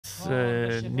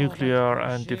nuclear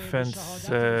and defense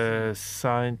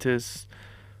scientist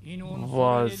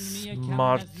was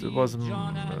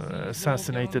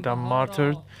assassinated and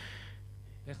martyred.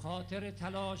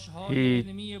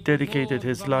 He dedicated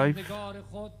his life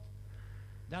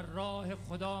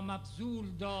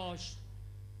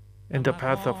in the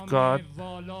path of God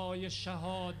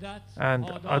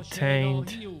and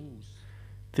attained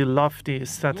the lofty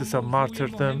status of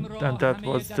martyrdom, and that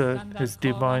was his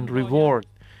divine reward.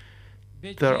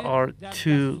 There are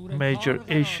two major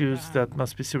issues that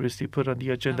must be seriously put on the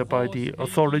agenda by the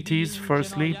authorities.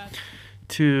 Firstly,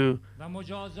 to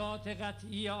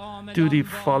do the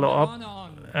follow-up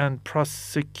and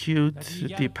prosecute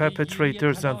the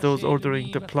perpetrators and those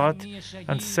ordering the plot,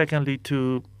 and secondly,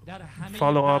 to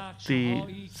follow up the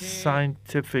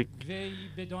scientific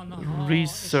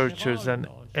researches and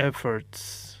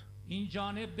efforts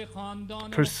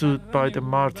pursued by the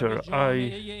martyr.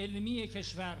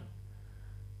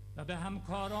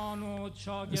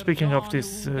 Speaking of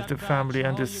this, the family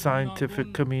and the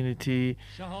scientific community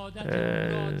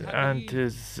and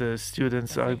his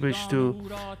students, I wish to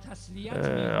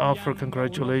offer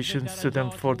congratulations to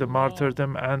them for the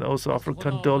martyrdom and also offer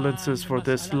condolences for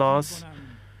this loss.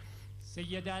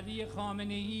 Sayyid Ali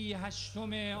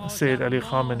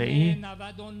Khamenei,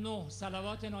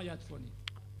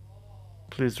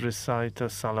 please recite a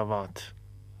salawat.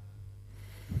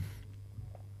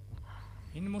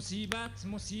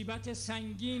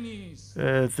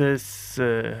 This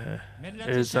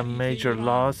is a major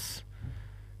loss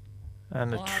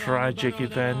and a tragic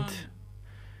event.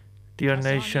 Dear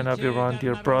nation of Iran,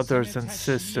 dear brothers and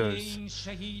sisters,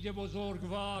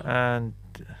 and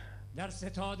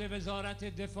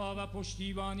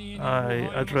I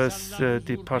address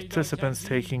the participants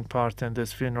taking part in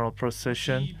this funeral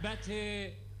procession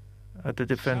at the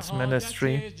Defense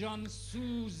Ministry.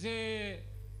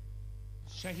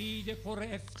 شهید پر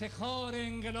افتخار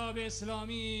انقلاب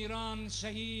اسلامی ایران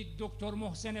شهید دکتر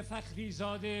محسن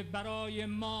فخریزاده برای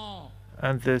ما.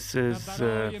 And this is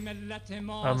a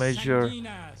major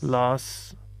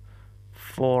loss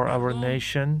for our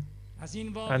nation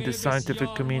and the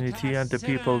scientific community and the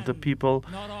people. The people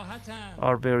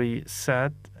are very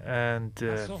sad and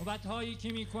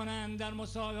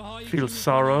feel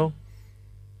sorrow.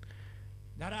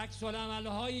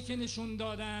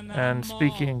 And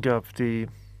speaking of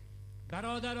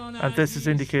and this is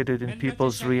indicated in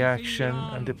people's reaction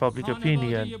and the public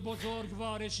opinion.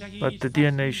 But the dear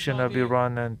nation of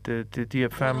Iran and the dear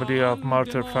family of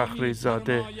Martyr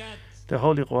Fakhrizadeh, the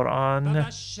Holy Quran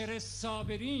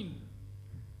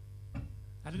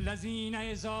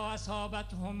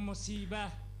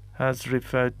has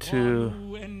referred to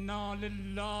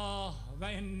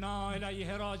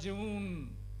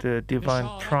the divine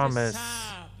promise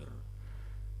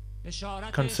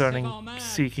concerning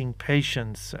seeking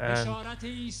patience and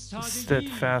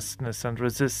steadfastness and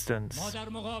resistance.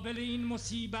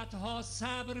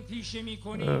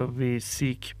 We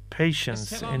seek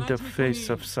patience in the face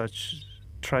of such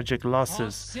tragic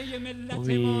losses.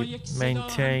 We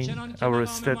maintain our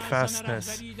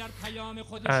steadfastness.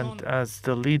 And as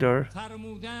the leader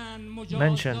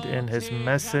mentioned in his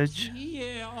message,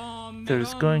 there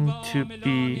is going to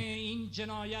be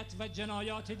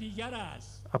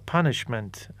a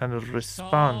punishment and a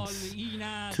response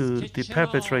to the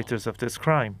perpetrators of this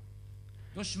crime.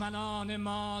 There's going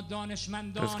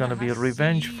to be a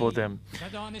revenge for them.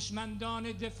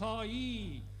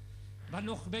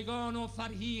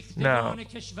 Now,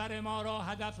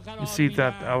 you see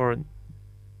that our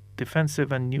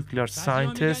defensive and nuclear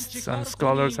scientists and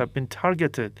scholars have been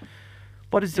targeted.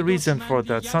 What is the reason for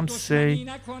that? Some say,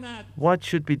 what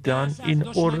should be done in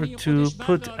order to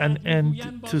put an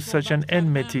end to such an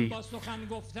enmity?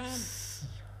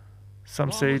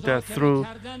 Some say that through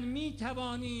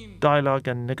dialogue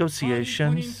and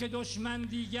negotiations,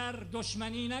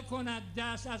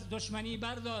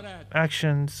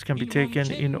 actions can be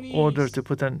taken in order to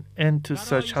put an end to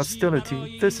such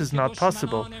hostility. This is not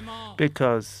possible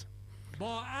because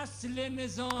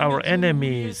our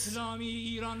enemies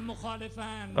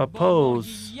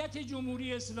oppose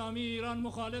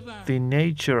the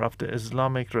nature of the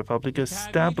Islamic Republic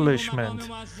establishment.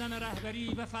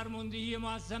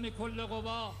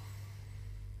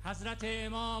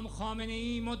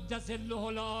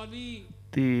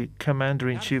 The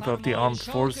Commander-in-Chief of the Armed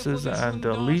Forces and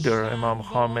the leader, Imam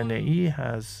Khamenei,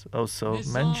 has also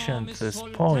mentioned this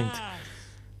point.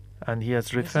 And he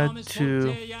has referred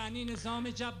to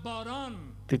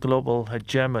the global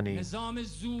hegemony,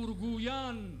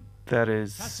 that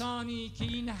is,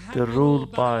 the rule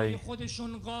by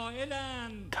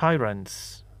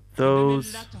tyrants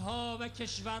those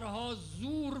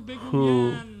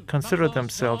who consider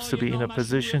themselves to be in a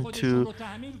position to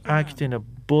act in a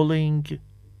bullying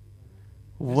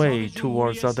way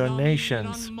towards other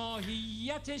nations.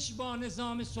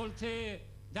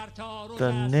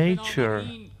 The nature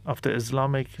of the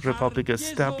Islamic Republic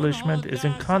establishment is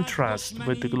in contrast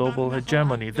with the global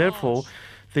hegemony. Therefore,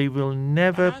 they will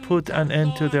never put an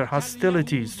end to their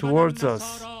hostilities towards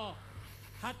us.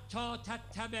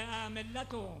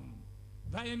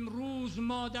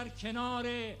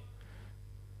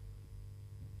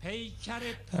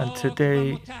 And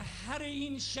today,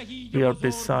 we are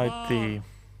beside the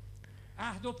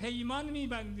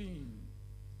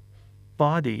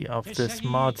body of this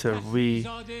martyr. We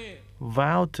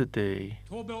vow today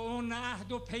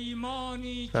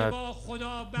that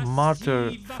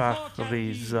Martyr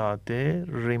Fakhrizadeh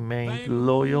remained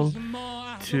loyal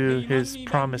to his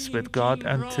promise with God,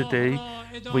 and today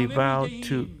we vow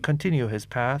to continue his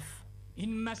path,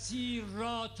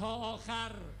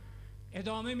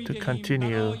 to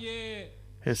continue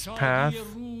his path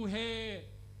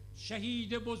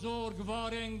شهید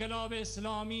بزرگوار انقلاب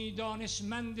اسلامی،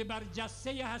 دانشمند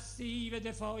برجسته هستی و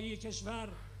دفاعی کشور،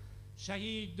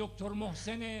 شهید دکتر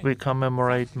محسن. We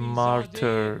commemorate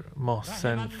Martyr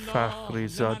Mohsen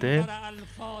Fakhrizadeh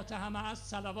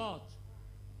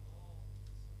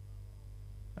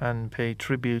and pay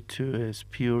tribute to his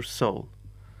pure soul.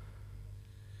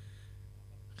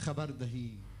 خبر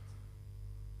دهید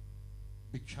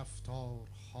به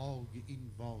کفتارهای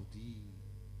این وادی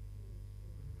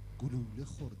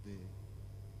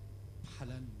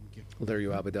There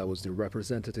you have it. That was the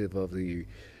representative of the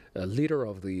leader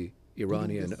of the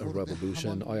Iranian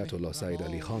revolution, Ayatollah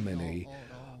Khamenei,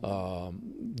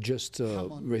 just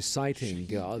reciting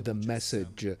the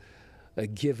message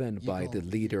given by the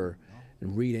leader,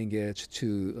 and reading it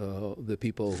to the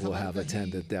people who have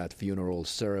attended that funeral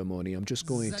ceremony. I'm just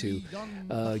going to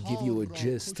give you a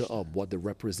gist of what the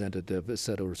representative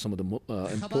said, or some of the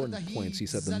important points. He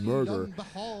said the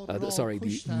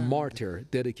martyr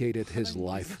dedicated his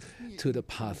life to the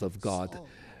path of God.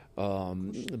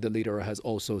 The leader has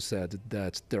also said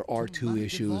that there are two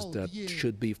issues that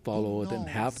should be followed and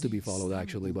have to be followed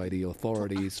actually by the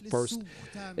authorities. First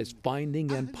is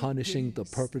finding and punishing the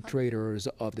perpetrators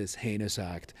of this heinous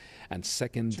act, and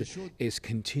second is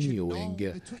continuing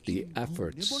the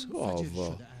efforts of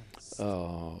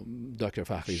Dr.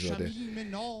 Fakhrizadeh.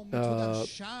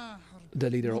 The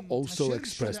leader also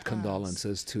expressed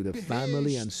condolences to the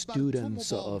family and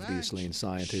students of the slain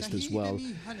scientist, as well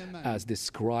as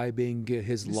describing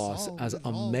his loss as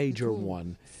a major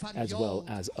one, as well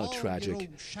as a tragic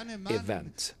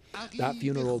event. That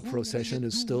funeral procession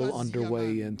is still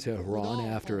underway in Tehran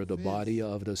after the body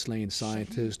of the slain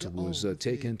scientist was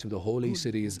taken to the holy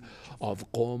cities of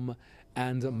Qom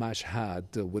and Mashhad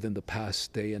within the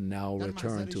past day, and now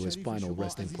returned to his final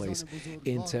resting place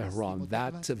in Tehran.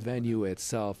 That venue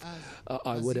itself,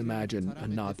 I would imagine,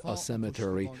 not a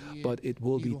cemetery, but it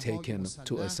will be taken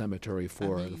to a cemetery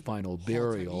for the final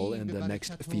burial in the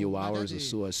next few hours.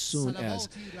 So as soon as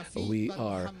we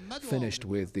are finished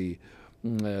with the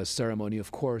ceremony,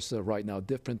 of course, right now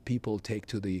different people take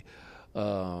to the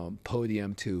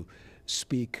podium to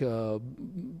speak.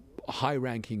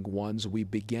 High-ranking ones. We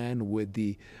began with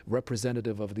the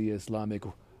representative of the Islamic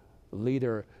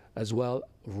leader as well.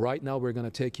 Right now we're going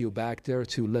to take you back there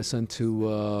to listen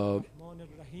to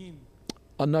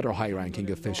another high-ranking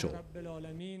official.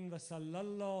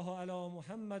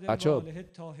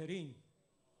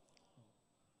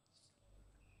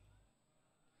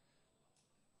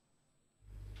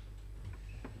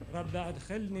 رب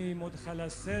ادخلني مدخل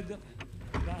الصدق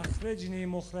واخرجني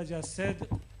مخرج الصدق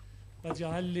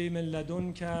وجعل لي من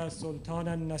لدنك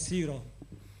سلطانا نصيرا.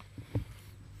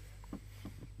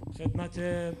 خدمت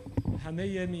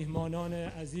همه میهمانان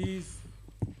عزیز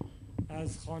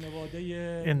از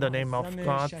خانواده In the name of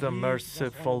God, the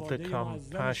merciful, the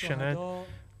compassionate,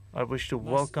 I wish to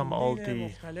welcome all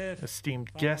the esteemed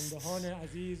guests,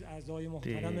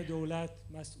 the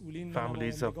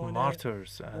families of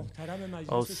martyrs, and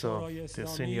also the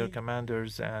senior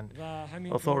commanders and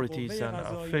authorities and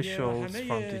officials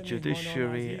from the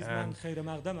judiciary and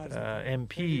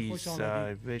MPs.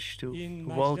 I wish to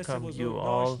welcome you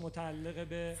all.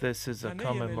 This is a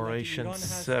commemoration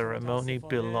ceremony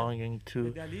belonging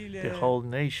to the whole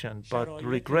nation, but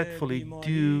regretfully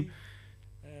due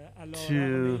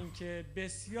to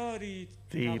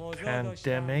the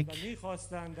pandemic,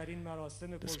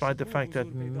 despite the fact that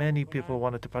many people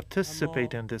wanted to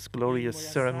participate in this glorious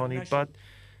ceremony, but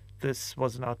this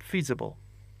was not feasible,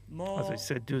 as I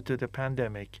said, due to the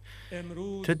pandemic.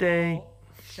 Today,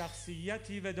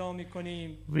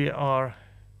 we are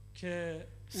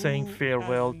saying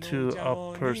farewell to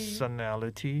a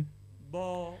personality,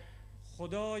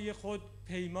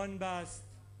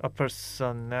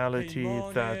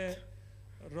 that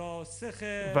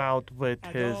vowed with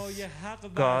his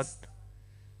God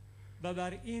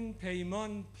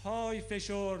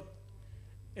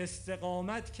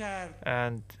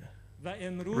and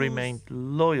remained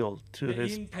loyal to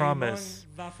his promise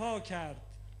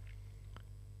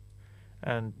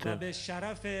and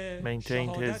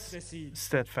maintained his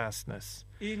steadfastness.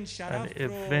 And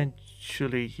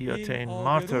eventually he attained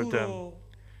martyrdom.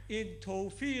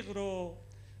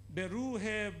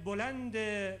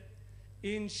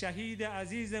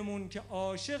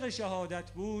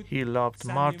 He loved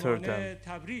martyrdom,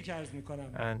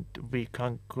 and we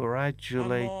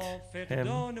congratulate him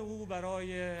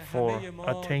for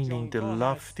attaining the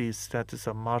lofty status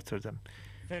of martyrdom.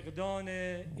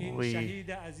 We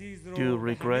do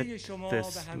regret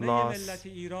this loss.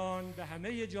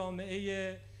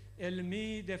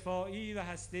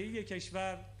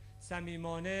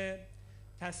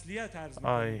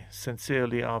 I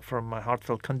sincerely offer my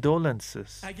heartfelt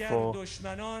condolences for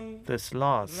this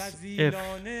loss.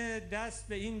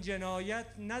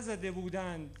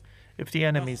 If the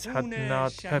enemies had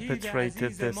not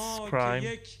perpetrated this crime,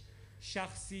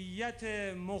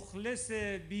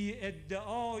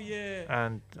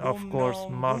 and of course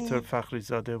Martyr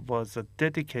Fakhrizadeh was a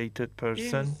dedicated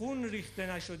person,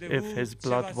 if his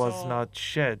blood was not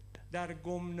shed,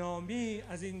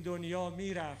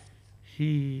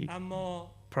 he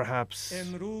perhaps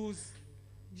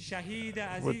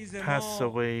would pass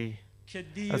away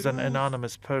as an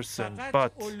anonymous person.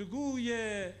 But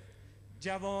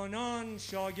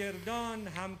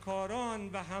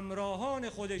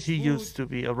he used to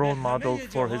be a role model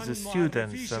for his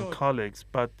students and colleagues,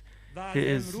 but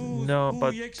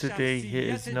today he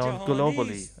is known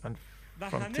globally, and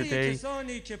from today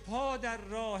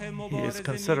he is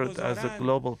considered as a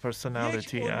global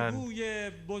personality, and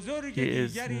he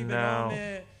is now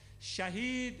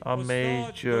a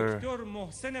major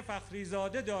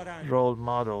role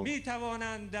model,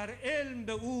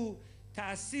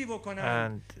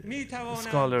 and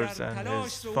scholars and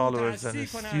his followers and his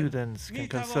students can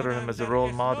consider him as a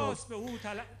role model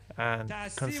and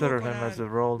consider him as a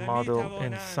role model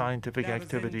in scientific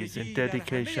activities, in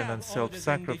dedication and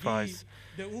self-sacrifice,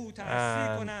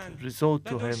 and resort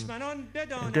to him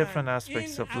in different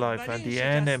aspects of life. And the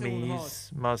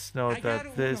enemies must know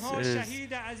that this is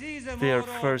their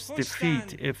first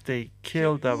defeat if they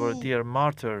killed our dear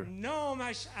martyr,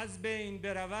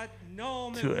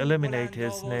 to eliminate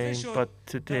his name. But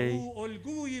today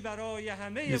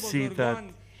you see that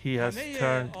he has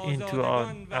turned into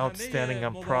an outstanding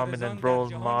and prominent role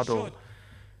model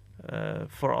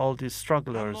for all these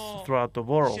strugglers throughout the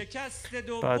world.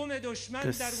 But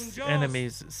this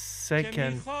enemy's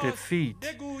second defeat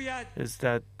is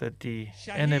that the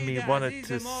enemy wanted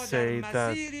to say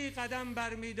that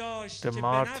the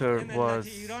martyr was,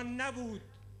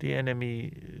 the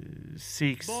enemy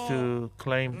seeks to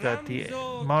claim that the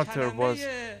martyr was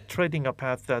treading a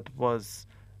path that was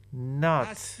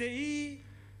not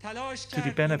to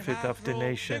the benefit of the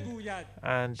nation,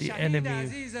 and the enemy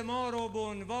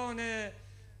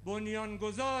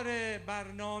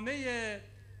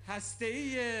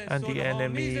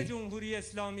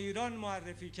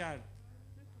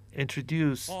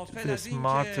introduced this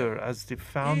martyr as the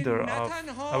founder of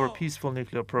our peaceful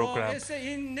nuclear program.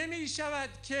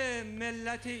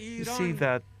 You see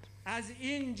that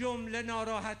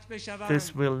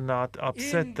this will not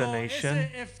upset the nation.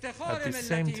 At the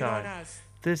same time,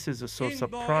 this is a source of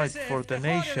pride for the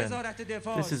nation.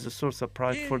 This is a source of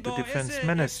pride for the defense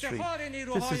ministry.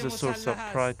 This is a source of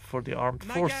pride for the armed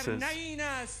forces.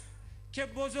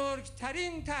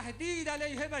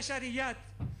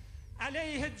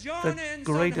 The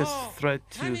greatest threat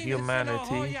to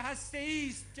humanity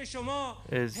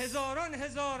is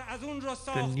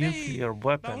the nuclear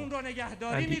weapon,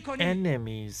 and the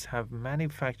enemies have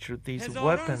manufactured these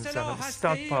weapons and have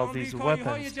stockpiled these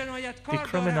weapons. The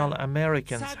criminal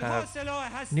Americans have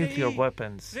nuclear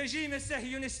weapons. The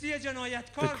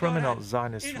criminal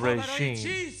Zionist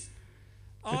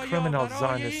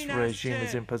regime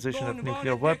is in possession of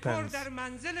nuclear weapons.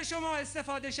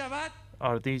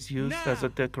 Are these used as a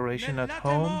decoration at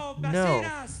home? No.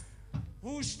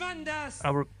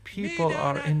 Our people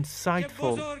are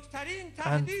insightful,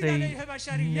 and they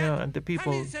know, and the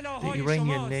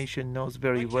Iranian nation knows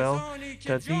very well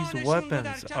that these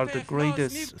weapons are the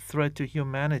greatest threat to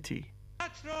humanity.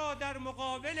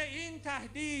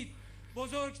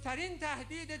 بزرگترین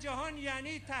تهدید جهان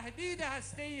یعنی تهدید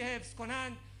هسته‌ای حفظ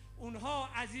کنند، اونها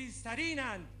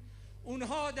عزیزترینند.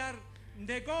 اونها در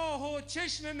نگاه و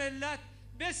چشم ملت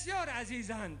بسیار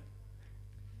عزیزند.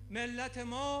 ملت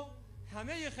ما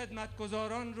همه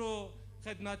خدمتگزاران رو،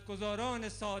 خدمتگزاران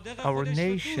صادق خودش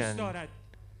رو دوست دارد.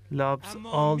 Loves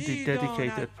all the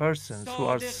dedicated persons who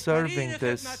are serving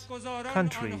this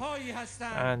country,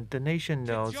 and the nation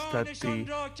knows that the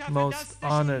most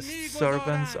honest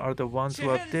servants are the ones who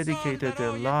have dedicated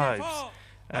their lives,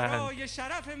 and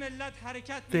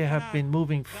they have been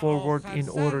moving forward in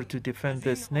order to defend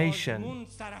this nation,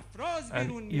 and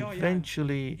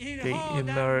eventually they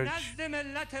emerge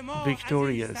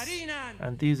victorious,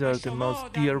 and these are the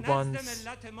most dear ones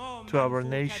to our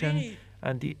nation,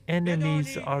 and the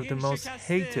enemies are the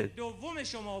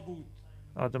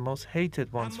most hated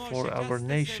ones for our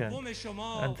nation.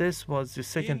 And this was the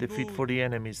second defeat for the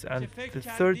enemies. And the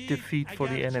third defeat for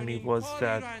the enemy was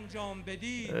that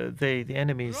the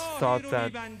enemies thought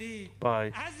that by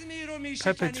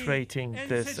perpetrating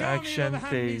this action,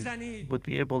 they would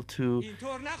be able to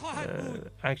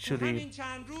actually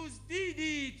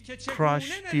crush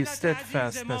the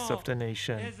steadfastness of the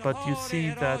nation. But you see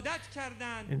that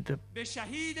in the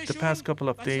past couple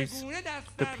of days,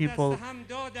 the people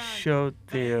showed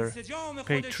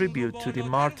paid tribute to the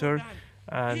martyr,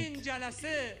 and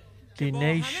the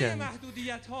nation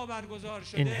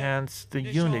enhanced the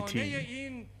unity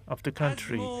of the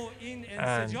country,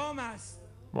 and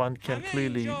one can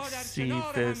clearly see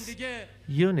this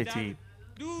unity.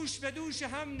 You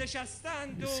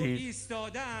see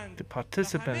the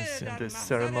participants in this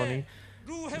ceremony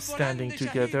standing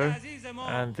together,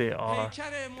 and they are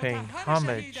paying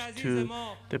homage to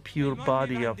the pure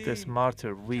body of this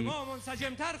martyr. We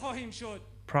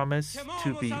promise to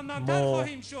be more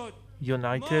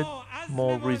united,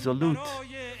 more resolute,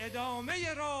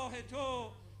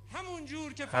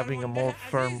 having a more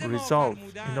firm resolve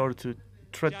in order to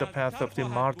tread the path of the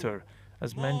martyr,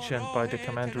 as mentioned by the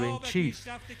Commander-in-Chief.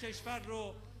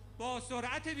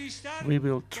 We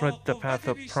will tread the path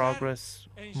of progress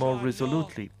more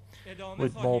resolutely,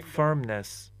 with more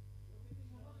firmness.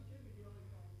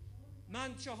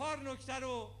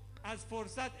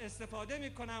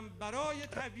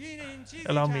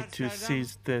 Allow me to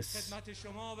seize this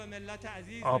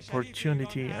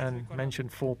opportunity and mention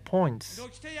 4 points.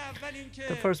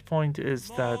 The first point is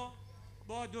that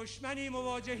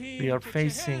we are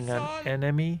facing an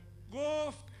enemy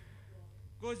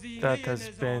that has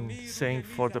been saying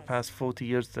for the past 40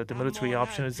 years that the military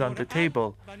option is on the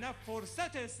table,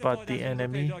 but the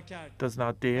enemy does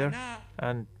not dare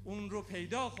and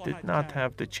did not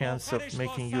have the chance of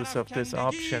making use of this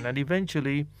option, and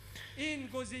eventually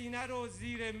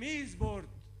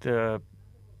the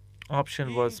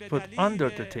option was put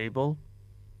under the table,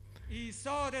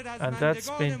 and that's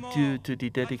been due to the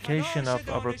dedication of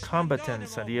our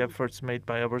combatants and the efforts made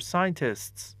by our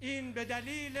scientists.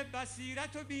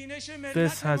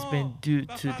 This has been due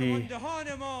to the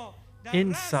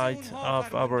insight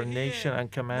of our nation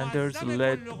and commanders,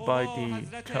 led by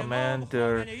the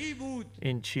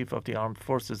Commander-in-Chief of the Armed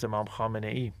Forces, Imam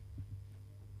Khamenei.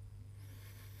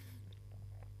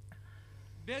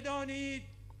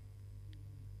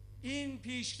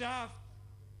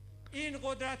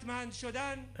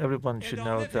 Everyone should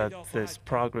know that this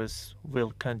progress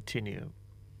will continue,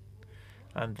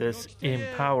 and this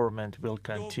empowerment will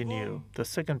continue. The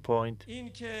second point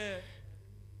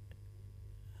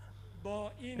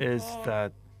is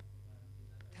that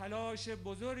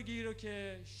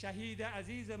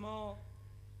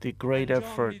the great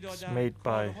efforts made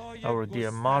by our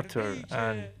dear martyr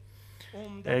and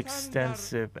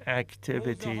extensive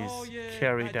activities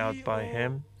carried out by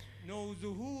him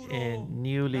in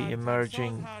newly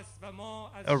emerging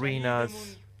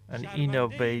arenas and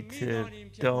innovative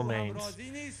domains.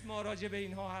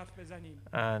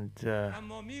 And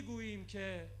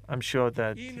I'm sure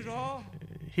that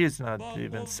he is not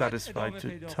even satisfied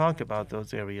to talk about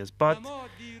those areas, but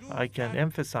I can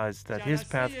emphasize that his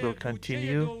path will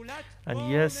continue.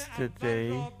 And yesterday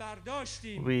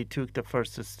we took the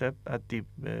first step at the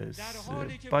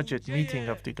budget meeting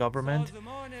of the government.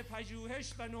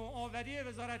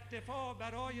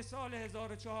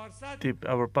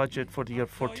 Our budget for the year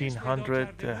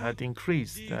 1400 had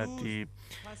increased at the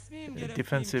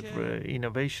Defensive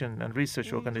Innovation and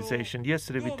Research Organization.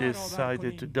 Yesterday we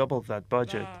decided to double that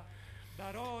budget.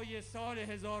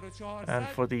 And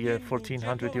for the year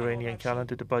 1400 Iranian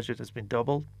calendar, the budget has been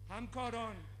doubled.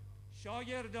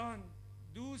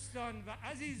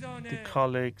 The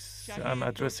colleagues, I'm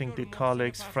addressing the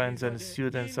colleagues, friends and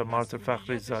students of Mohsen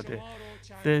Fakhrizadeh.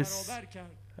 This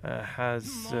has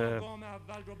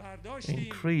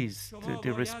increased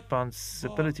the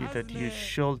responsibility that you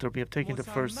shoulder. We have taken the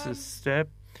first step,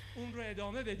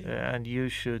 and you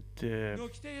should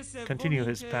continue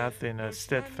his path in a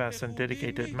steadfast and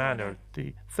dedicated manner.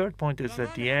 The third point is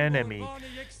that the enemy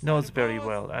knows very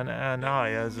well, and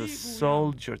I, as a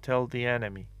soldier, tell the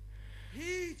enemy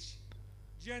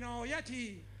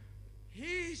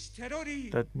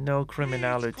that no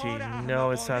criminality,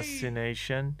 no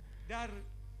assassination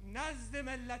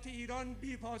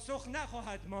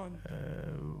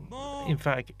in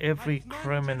fact, every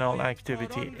criminal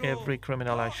activity, every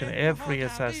criminal action, every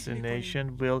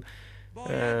assassination will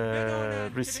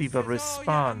receive a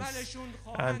response,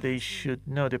 and they should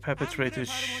know, the perpetrators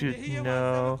should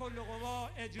know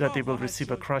that they will receive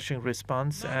a crushing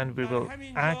response, and we will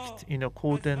act in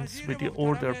accordance with the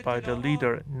order by the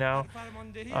leader. Now,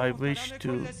 I wish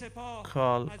to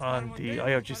call on the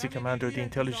IRGC commander, the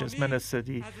intelligence minister,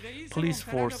 the police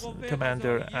force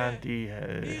commander, and the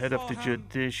head of the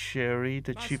judiciary,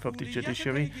 the chief of the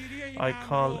judiciary. I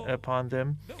call upon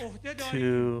them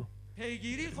to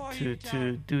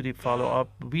do the follow-up.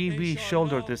 We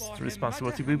shoulder this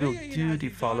responsibility. We will do the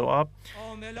follow-up,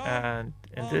 and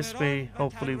in this way,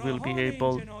 hopefully, we'll be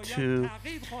able to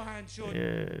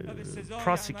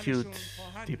prosecute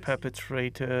the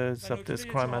perpetrators of this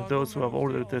crime and those who have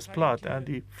ordered this plot. And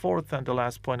the fourth and the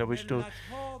last point I wish to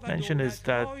mention is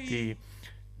that the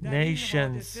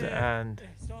nations and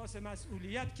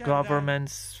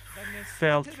governments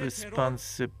felt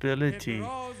responsibility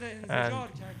and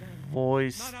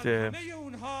voiced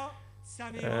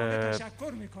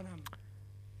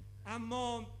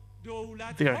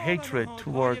their hatred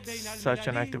towards such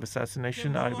an act of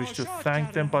assassination. I wish to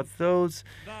thank them, but those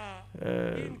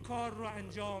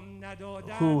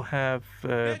who have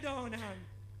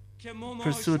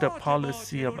pursued a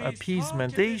policy of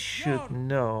appeasement, they should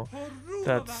know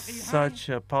that such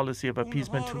a policy of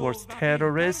appeasement towards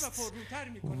terrorists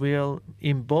will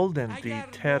embolden the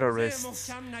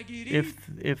terrorists.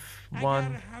 If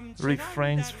one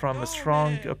refrains from a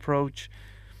strong approach,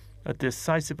 a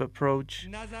decisive approach,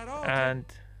 and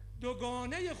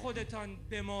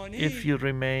if you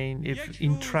remain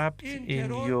entrapped in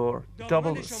your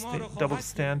double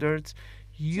standards,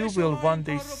 you will one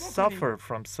day suffer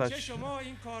from such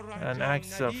an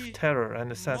acts of terror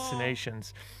and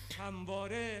assassinations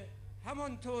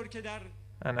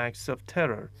and acts of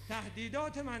terror.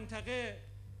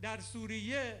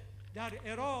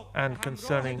 And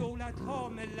concerning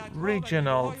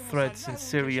regional threats in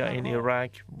Syria, in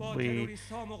Iraq, we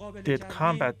did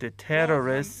combat the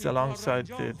terrorists alongside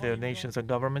their nations and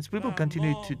governments. We will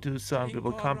continue to do so, and we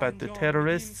will combat the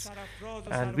terrorists,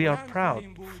 and we are proud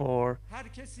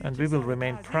and we will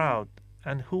remain proud.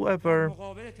 And whoever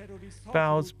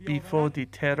bows before the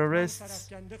terrorists,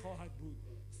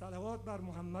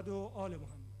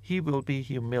 he will be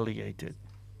humiliated.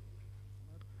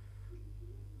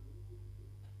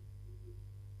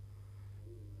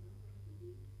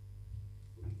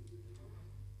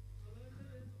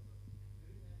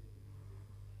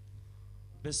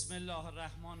 بسم الله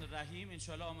الرحمن الرحیم.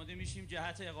 انشالله آماده میشیم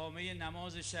جهت اقامه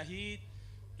نماز شهید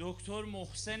دکتر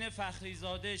محسن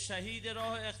فخریزاده شهید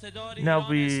راه اقتدار Now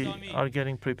we are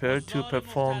getting prepared to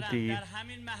perform the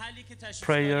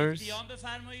prayers.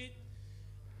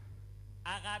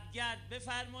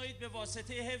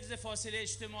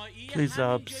 Please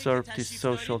observe the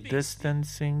social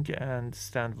distancing and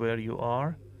stand where you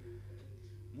are.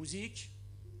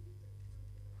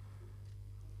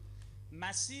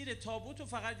 مسیر تابوت رو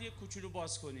فقط یک کوچولو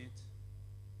باز کنید.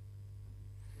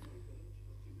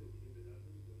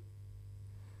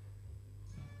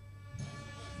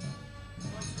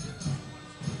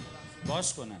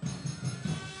 باز کنن.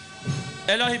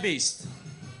 الهی بیست.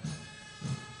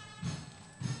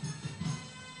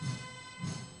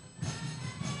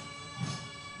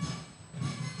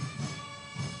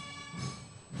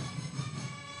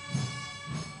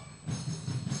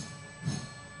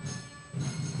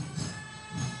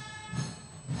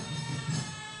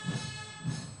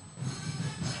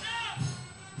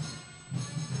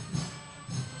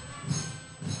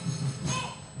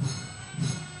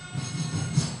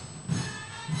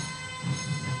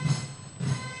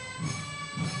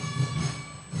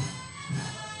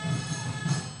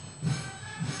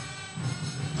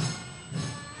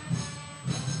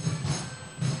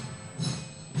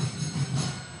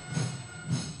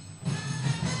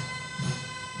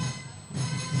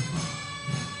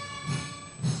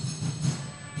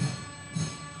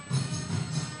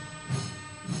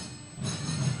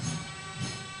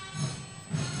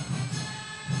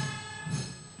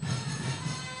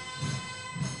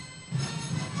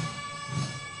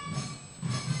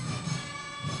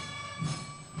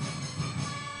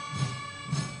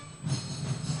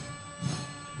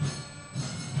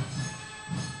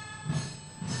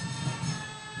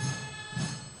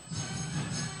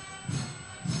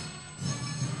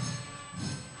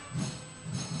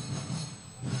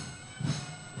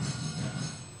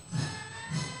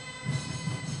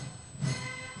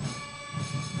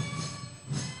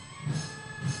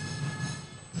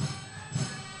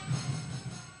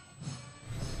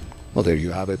 Well, there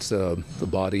you have it. The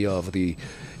body of the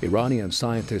Iranian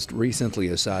scientist recently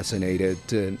assassinated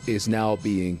is now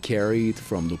being carried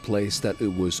from the place that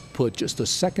it was put just a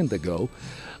second ago,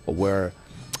 where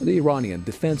the Iranian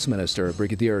Defense Minister,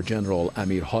 Brigadier General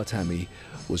Amir Khatami,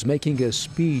 was making a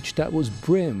speech that was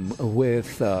brim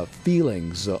with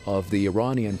feelings of the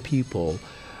Iranian people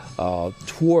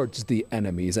towards the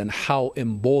enemies and how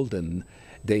emboldened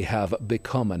they have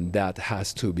become, and that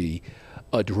has to be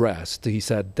addressed. He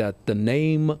said that the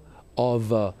name of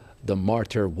the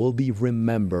martyr will be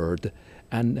remembered,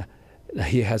 and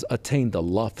he has attained the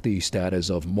lofty status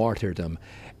of martyrdom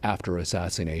after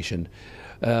assassination.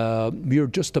 We're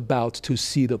just about to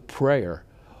see the prayer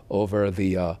over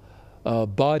the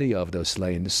body of the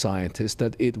slain scientist,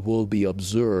 that it will be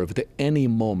observed any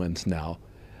moment now.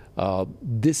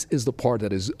 This is the part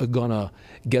that is gonna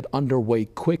get underway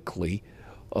quickly,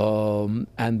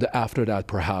 and after that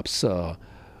perhaps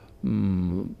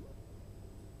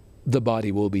the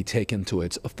body will be taken to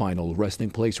its final resting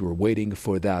place. We're waiting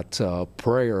for that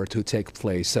prayer to take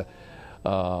place.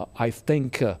 I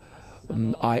think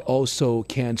I also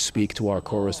can speak to our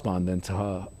correspondent,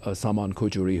 Saman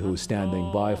Kujuri, who's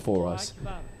standing by for us.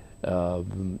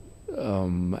 And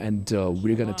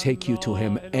we're going to take you to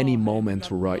him any moment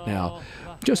right now.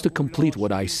 Just to complete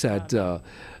what I said,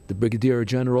 the Brigadier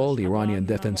General, the Iranian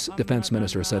Defense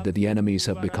Minister, said that the enemies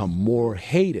have become more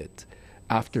hated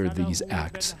after these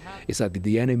acts. He said that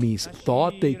the enemies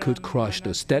thought they could crush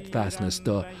the steadfastness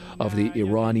of the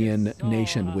Iranian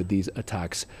nation with these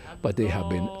attacks, but they have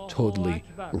been totally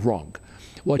wrong.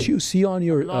 What you see on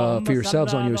your for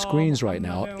yourselves on your screens right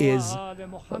now is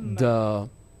the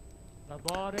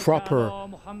proper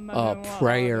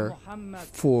prayer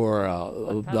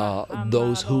for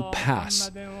those who pass,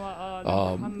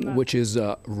 which is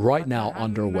right now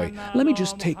underway. Let me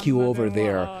just take you over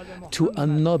there to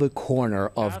another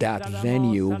corner of that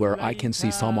venue where I can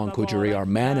see Saman Kujuri, our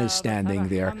man, is standing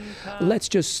there. Let's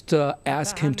just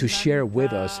ask him to share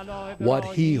with us what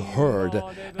he heard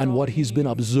and what he's been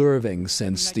observing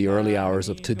since the early hours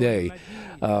of today.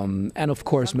 And of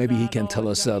course, maybe he can tell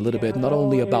us a little bit not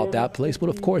only about that place, but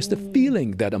of course the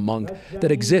feeling that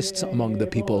exists among the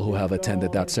people who have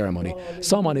attended that ceremony.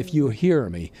 Saman, if you hear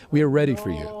me, we are ready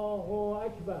for you.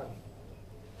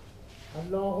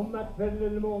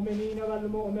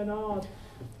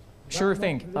 Sure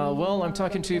thing. Well, I'm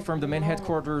talking to you from the main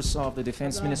headquarters of the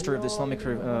Defense Ministry of the Islamic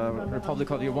Republic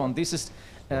of Iran. This is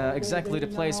exactly the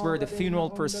place where the funeral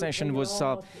procession was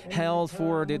held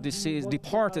for the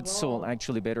departed soul,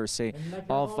 actually better say,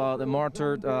 of the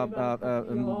martyr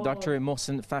Dr.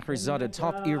 Mohsen Fakhrizadeh,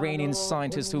 top Iranian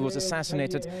scientist who was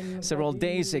assassinated several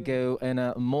days ago in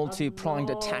a multi-pronged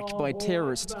attack by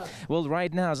terrorists. Well,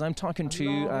 right now, as I'm talking to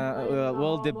you,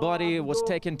 well, the body was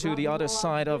taken to the other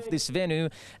side of this venue,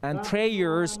 and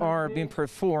prayers are being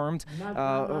performed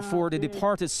for the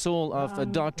departed soul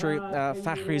of Dr.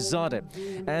 Fakhrizadeh.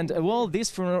 And well, this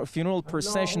funeral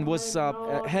procession was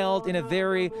held in a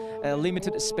very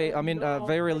limited space. I mean, a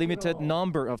very limited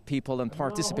number of people and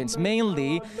participants.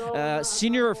 Mainly,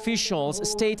 senior officials,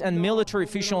 state and military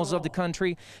officials of the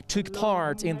country took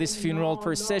part in this funeral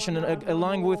procession,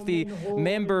 along with the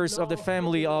members of the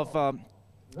family of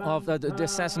the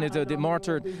assassinated, the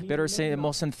martyr, better say,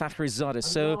 Mohsen Fakhrizadeh.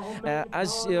 So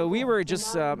as we were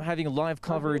just having live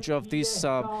coverage of this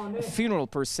funeral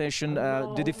procession,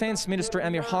 the Defense Minister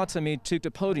Amir Khatami took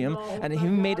the podium and he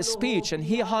made a speech, and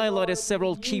he highlighted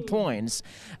several key points.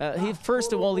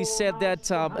 First of all, he said that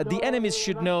the enemies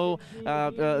should know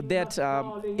that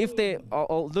if they,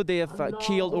 although they have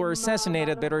killed or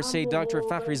assassinated, better say, Dr.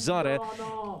 Fakhrizadeh,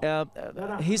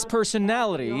 his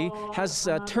personality has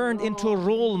turned into a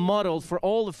role model for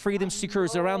all the freedom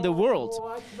seekers around the world.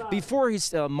 Before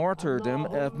his martyrdom,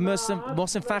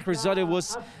 Mohsen Fakhrizadeh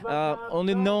was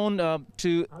only known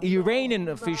to Iranian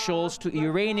officials, to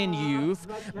Iranian youth,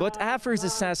 but after his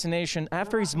assassination,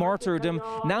 after his martyrdom,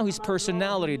 now his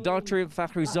personality, Dr.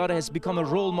 Fakhrizadeh, has become a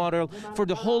role model for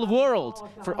the whole world,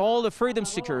 for all the freedom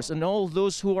seekers and all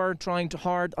those who are trying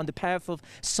hard on the path of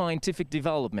scientific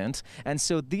development. And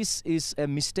so this is a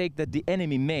mistake that the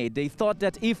enemy made. They thought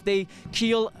that if they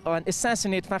kill and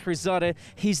assassinate Fakhrizadeh,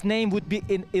 his name would be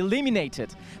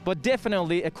eliminated. But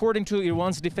definitely, according to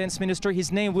Iran's defense minister,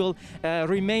 his name will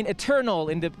remain eternal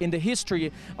in the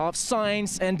history of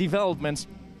science and development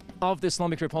of the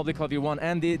Islamic Republic of Iran,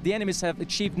 and the enemies have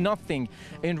achieved nothing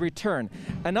in return.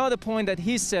 Another point that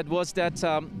he said was that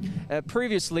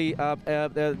previously the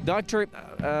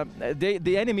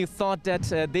enemy thought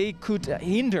that they could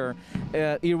hinder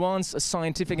Iran's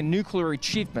scientific and nuclear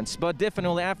achievements, but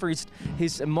definitely after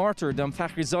his martyrdom,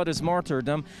 Fakhrizadeh's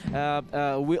martyrdom,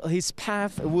 his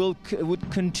path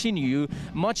would continue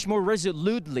much more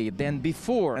resolutely than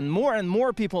before, and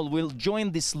more people will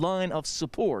join this line of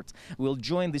support, will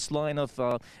join this line of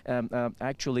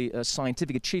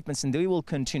scientific achievements, and they will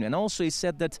continue. And also he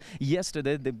said that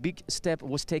yesterday the big step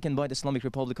was taken by the Islamic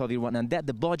Republic of Iran, and that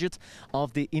the budget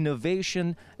of the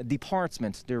innovation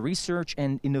department, the research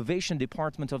and innovation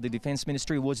department of the defense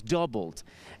ministry, was doubled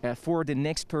for the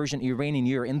next Persian-Iranian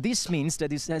year. And this means that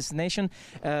this assassination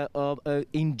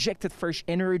injected fresh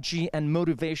energy and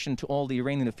motivation to all the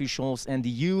Iranian officials and the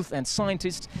youth and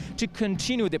scientists to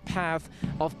continue the path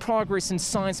of progress in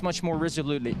science much more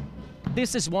resolutely.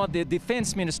 This is what the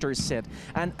defense minister said.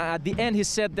 And at the end, he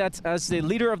said that as the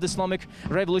leader of the Islamic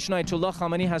Revolution, Ayatollah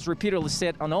Khamenei has repeatedly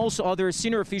said, and also other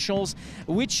senior officials,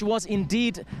 which was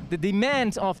indeed the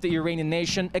demand of the Iranian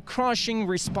nation, a crushing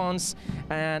response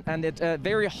and a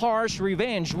very harsh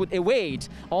revenge would await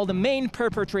all the main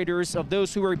perpetrators of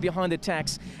those who were behind the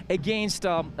attacks against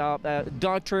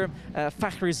Dr.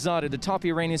 Fakhrizadeh, the top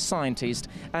Iranian scientist.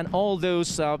 And all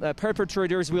those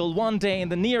perpetrators will one day in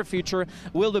the near future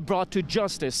will be brought to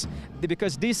justice,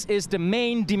 because this is the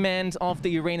main demand of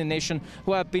the Iranian nation,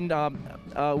 who have been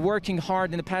working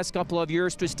hard in the past couple of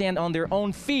years to stand on their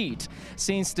own feet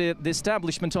since the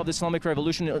establishment of the Islamic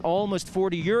Revolution almost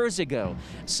 40 years ago.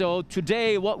 So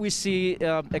today what we see,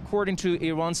 according to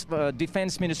Iran's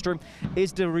defense minister,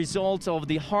 is the result of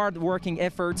the hard-working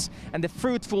efforts and the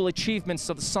fruitful achievements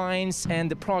of science and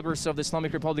the progress of the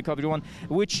Islamic Republic of Iran,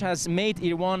 which has made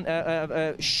Iran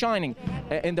shining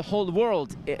in the whole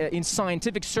world, in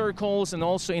scientific circles, and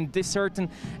also in certain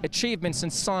achievements in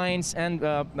science, and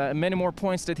many more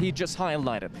points that he just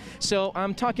highlighted. So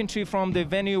I'm talking to you from the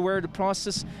venue where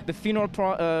the funeral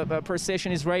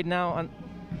procession is right now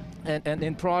and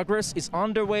in progress, is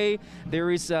underway. There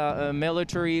is a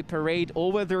military parade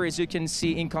over there, as you can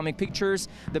see incoming pictures.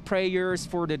 The prayers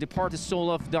for the departed soul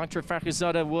of Dr.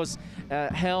 Fakhrizadeh was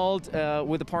held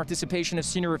with the participation of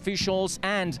senior officials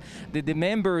and the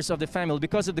members of the family.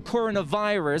 Because of the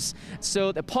coronavirus,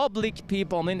 so the public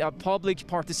public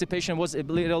participation was a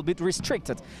little bit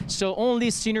restricted. So only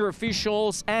senior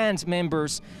officials and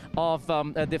members of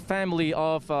the family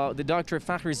of the Dr.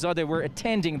 Fakhrizadeh were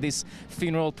attending this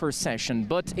funeral procession.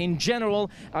 But in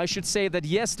general, I should say that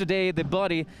yesterday the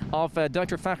body of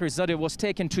Dr. Fakhrizadeh was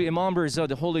taken to Imam Reza,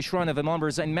 the holy shrine of Imam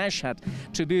Reza in Mashhad,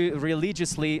 to be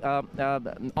religiously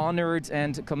honored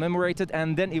and commemorated,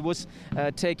 and then it was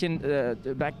taken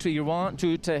back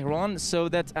to Tehran, so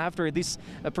that after this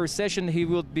procession he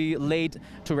will be laid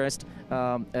to rest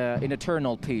in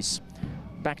eternal peace.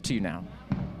 Back to you now.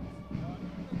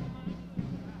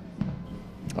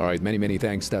 All right, many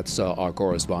thanks. That's our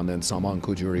correspondent, Saman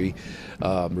Kujuri,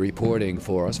 reporting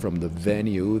for us from the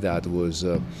venue that was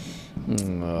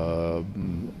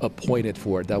appointed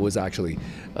for, that was actually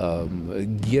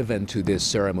given to this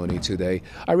ceremony today.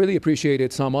 I really appreciate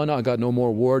it, Saman. I got no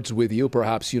more words with you.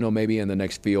 Perhaps, maybe in the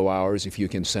next few hours, if you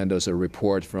can send us a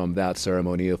report from that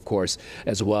ceremony, of course,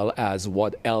 as well as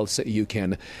what else you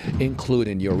can include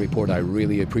in your report. I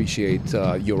really appreciate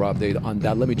your update on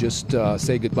that. Let me just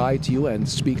say goodbye to you and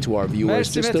speak to our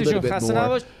viewers just a little bit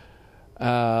more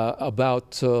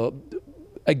about,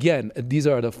 again, these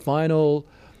are the final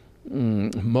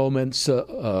moments.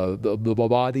 The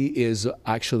body is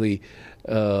actually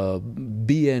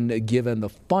being given the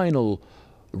final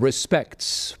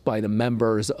respects by the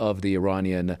members of the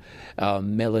Iranian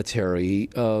military,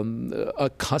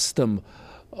 a custom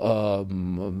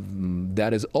that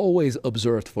is always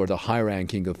observed for the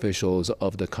high-ranking officials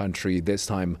of the country. This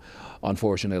time,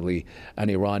 unfortunately, an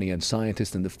Iranian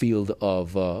scientist in the field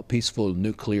of peaceful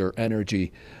nuclear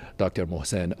energy, Dr.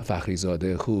 Mohsen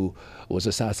Fakhrizadeh, who was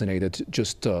assassinated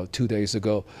just 2 days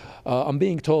ago. I'm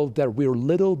being told that we're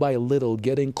little by little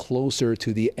getting closer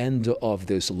to the end of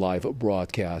this live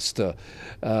broadcast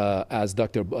as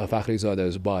Dr.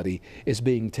 Fakhrizadeh's body is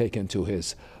being taken to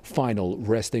his final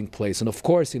resting place. And of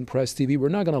course, in Press TV, we're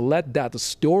not going to let that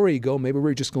story go. Maybe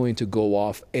we're just going to go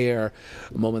off air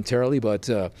momentarily, but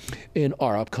in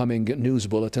our upcoming news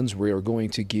bulletins, we are going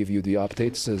to give you the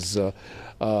updates as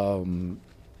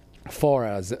far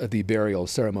as the burial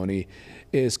ceremony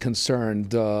is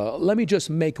concerned. Let me just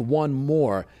make one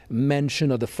more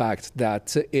mention of the fact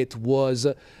that it was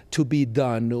to be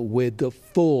done with the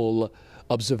full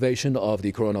observation of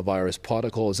the coronavirus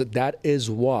protocols. That is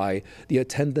why the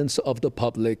attendance of the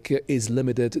public is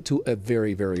limited to a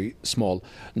very, very small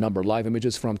number. Live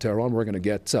images from Tehran. We're going to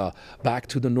get back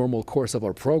to the normal course of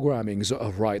our programmings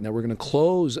right now. We're going to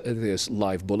close this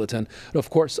live bulletin. And of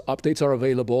course, updates are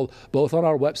available both on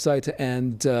our website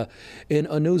and in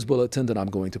a news bulletin that I'm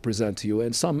going to present to you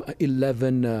in some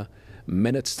 11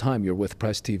 minutes time. You're with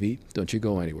Press TV. Don't you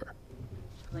go anywhere.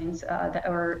 That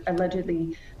were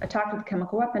allegedly attacked with a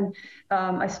chemical weapon.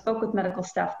 I spoke with medical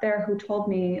staff there who told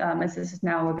me, as this is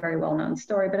now a very well-known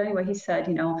story, but anyway, he said,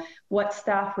 you know, what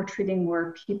staff were treating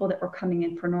were people that were coming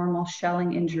in for normal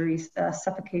shelling injuries,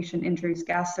 suffocation injuries,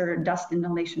 gas or dust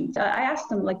inhalation. I asked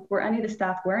them, like, were any of the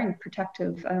staff wearing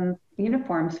protective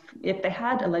uniforms if they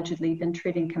had allegedly been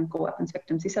treating chemical weapons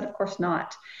victims? He said, of course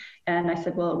not. And I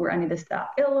said, well, were any of the staff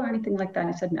ill or anything like that?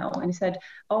 And he said, no. And he said,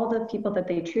 all the people that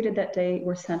they treated that day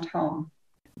were sent home.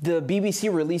 The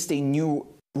BBC released a new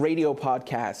radio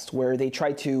podcast where they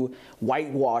tried to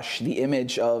whitewash the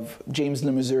image of James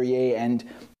Le Mesurier and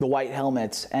the white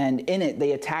helmets. And in it,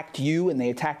 they attacked you and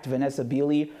they attacked Vanessa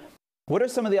Beeley. What are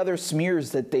some of the other smears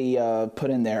that they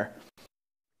put in there?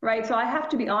 Right. So I have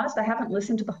to be honest, I haven't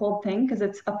listened to the whole thing because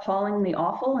it's appallingly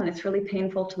awful and it's really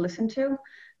painful to listen to.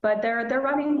 But they're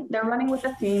running with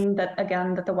the theme that,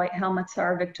 again, that the white helmets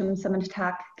are victims of an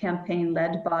attack campaign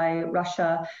led by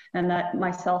Russia, and that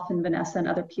myself and Vanessa and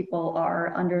other people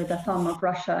are under the thumb of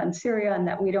Russia and Syria, and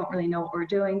that we don't really know what we're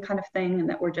doing, kind of thing, and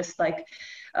that we're just like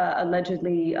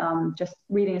allegedly just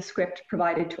reading a script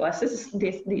provided to us. This is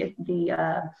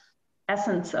the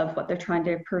essence of what they're trying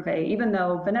to purvey. Even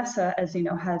though Vanessa, as you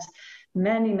know, has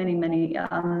many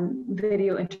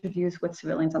video interviews with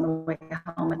civilians on the white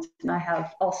helmets, and I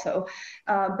have also.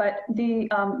 But the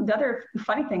other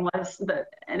funny thing was that,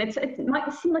 and it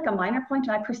might seem like a minor point,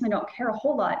 and I personally don't care a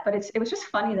whole lot, but it was just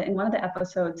funny that in one of the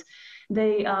episodes,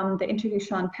 they interviewed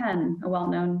Sean Penn, a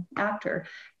well-known actor,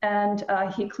 and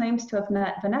he claims to have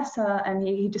met Vanessa, and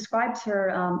he describes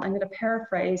her, I'm going to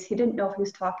paraphrase, he didn't know if he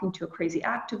was talking to a crazy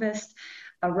activist,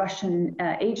 a Russian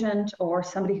agent, or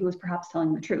somebody who was perhaps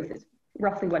telling the truth, is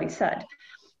roughly what he said.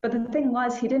 But the thing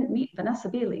was, he didn't meet Vanessa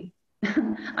Beeley.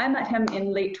 I met him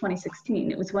in late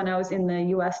 2016. It was when I was in the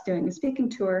US doing a speaking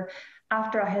tour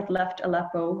after I had left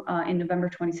Aleppo in November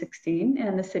 2016,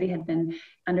 and the city had been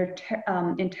under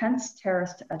intense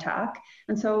terrorist attack.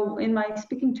 And so in my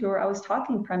speaking tour, I was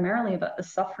talking primarily about the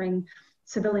suffering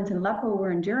civilians in Aleppo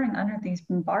were enduring under these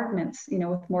bombardments, you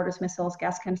know, with mortars, missiles,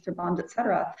 gas canister bombs,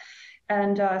 etc.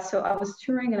 And so I was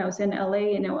touring and I was in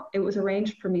LA, and it was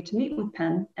arranged for me to meet with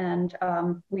Penn, and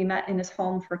we met in his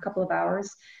home for a couple of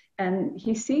hours. And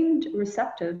he seemed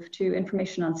receptive to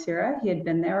information on Syria. He had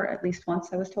been there at least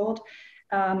once, I was told.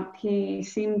 He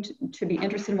seemed to be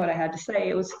interested in what I had to say.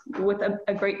 It was with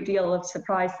a great deal of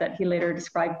surprise that he later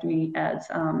described me as,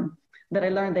 that I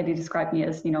learned that he described me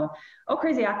as, you know, oh,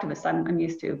 crazy activist, I'm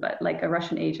used to, but like a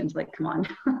Russian agent, like, come on.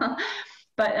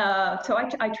 But so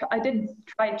I did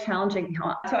try challenging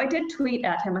him. So I did tweet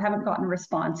at him. I haven't gotten a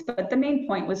response. But the main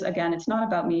point was, again, it's not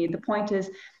about me. The point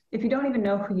is, if you don't even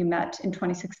know who you met in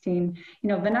 2016, you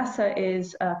know, Vanessa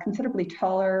is considerably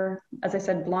taller, as I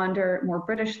said, blonder, more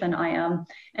British than I am.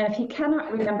 And if he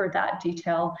cannot remember that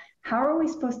detail, how are we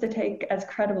supposed to take as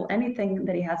credible anything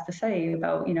that he has to say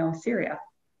about, you know, Syria,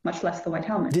 much less the White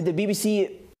Helmet? Did the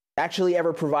BBC actually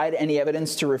ever provide any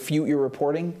evidence to refute your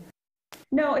reporting?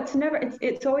 No,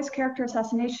 it's always character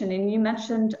assassination. And you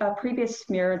mentioned a previous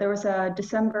smear. There was a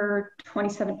December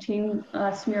 2017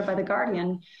 smear by The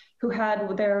Guardian, who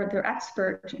had their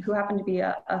expert, who happened to be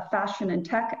a fashion and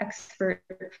tech expert,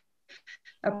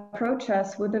 approach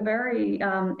us with a very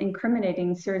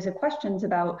incriminating series of questions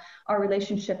about our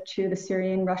relationship to the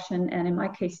Syrian, Russian, and in my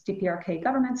case, DPRK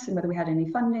governments, and whether we had any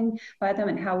funding by them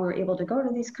and how we were able to go to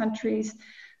these countries.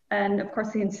 And of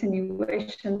course, the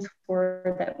insinuations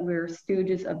were that we're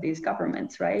stooges of these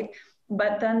governments, right?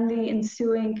 But then the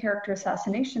ensuing character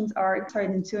assassinations the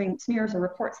ensuing smears or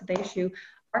reports that they issue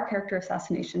are character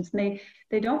assassinations. And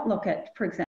they don't look at, for example,